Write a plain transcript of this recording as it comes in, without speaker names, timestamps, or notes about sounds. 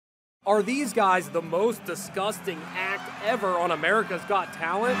Are these guys the most disgusting act ever on America's Got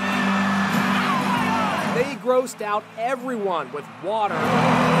Talent? They grossed out everyone with water,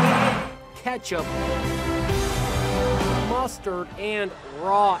 ketchup, mustard, and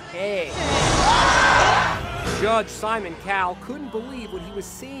raw egg. Judge Simon Cowell couldn't believe what he was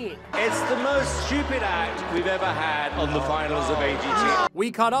seeing. It's the most stupid act we've ever had on the finals of AGT. We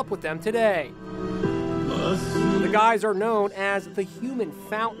caught up with them today. The guys are known as the Human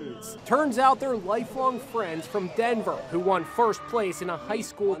Fountains. Turns out they're lifelong friends from Denver who won first place in a high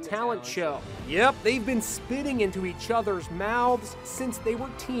school talent show. Yep, they've been spitting into each other's mouths since they were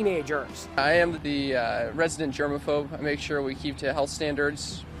teenagers. I am the resident germaphobe. I make sure we keep to health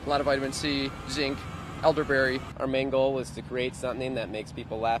standards, a lot of vitamin C, zinc, elderberry. Our main goal was to create something that makes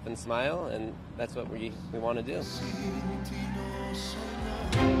people laugh and smile, and that's what we want to do.